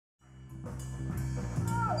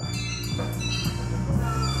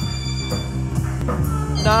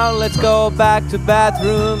Now let's go back to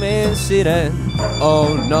bathroom incident.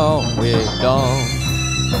 Oh no, we don't.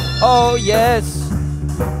 Oh yes,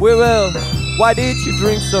 we will. Why did you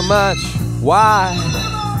drink so much? Why?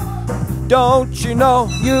 Don't you know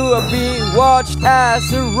you are being watched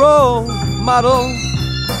as a role model?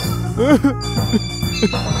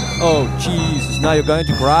 Oh Jesus, now you're going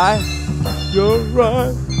to cry? You're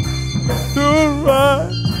right. You're right.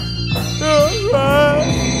 You're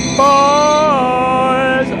right.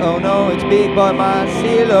 Boys! Oh no, it's Big Boy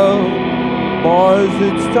Marcelo. Boys,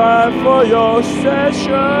 it's time for your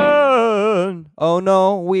session. Oh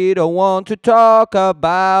no, we don't want to talk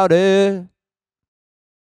about it.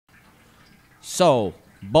 So,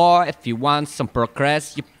 boy, if you want some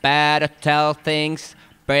progress, you better tell things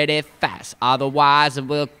pretty fast. Otherwise, it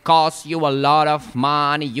will cost you a lot of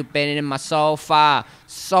money. You've been in my sofa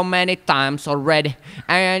so many times already,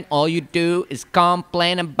 and all you do is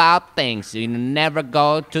complain about things. You never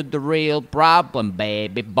go to the real problem,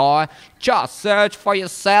 baby boy. Just search for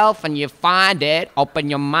yourself and you find it. Open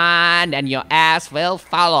your mind and your ass will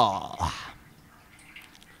follow.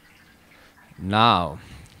 Now,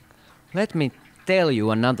 let me tell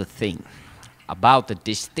you another thing about the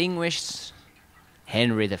distinguished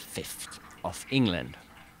Henry V of England.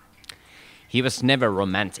 He was never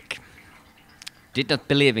romantic, did not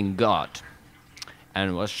believe in God,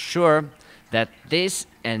 and was sure that this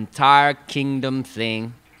entire kingdom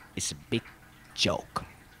thing is a big joke.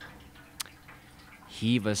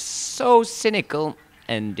 He was so cynical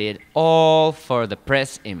and did all for the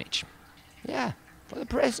press image. Yeah, for the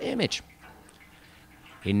press image.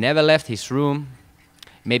 He never left his room,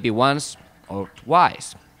 maybe once or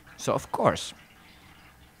twice. So of course.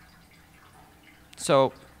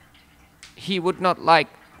 So he would not like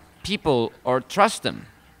people or trust them.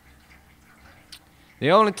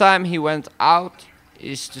 The only time he went out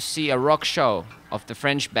is to see a rock show of the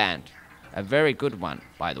French band. A very good one,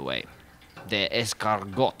 by the way. The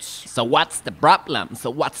Escargots. So what's the problem?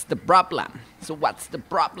 So what's the problem? So what's the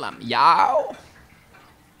problem, yow?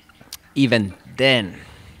 Even then,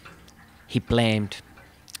 he blamed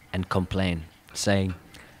and complained, saying,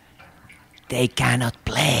 they cannot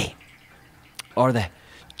play, or the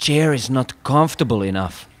chair is not comfortable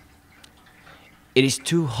enough. It is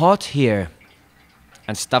too hot here,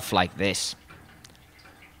 and stuff like this.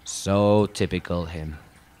 So typical him.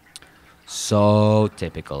 So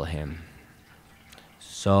typical him.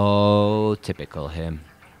 So typical him.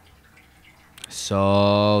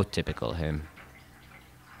 So typical him.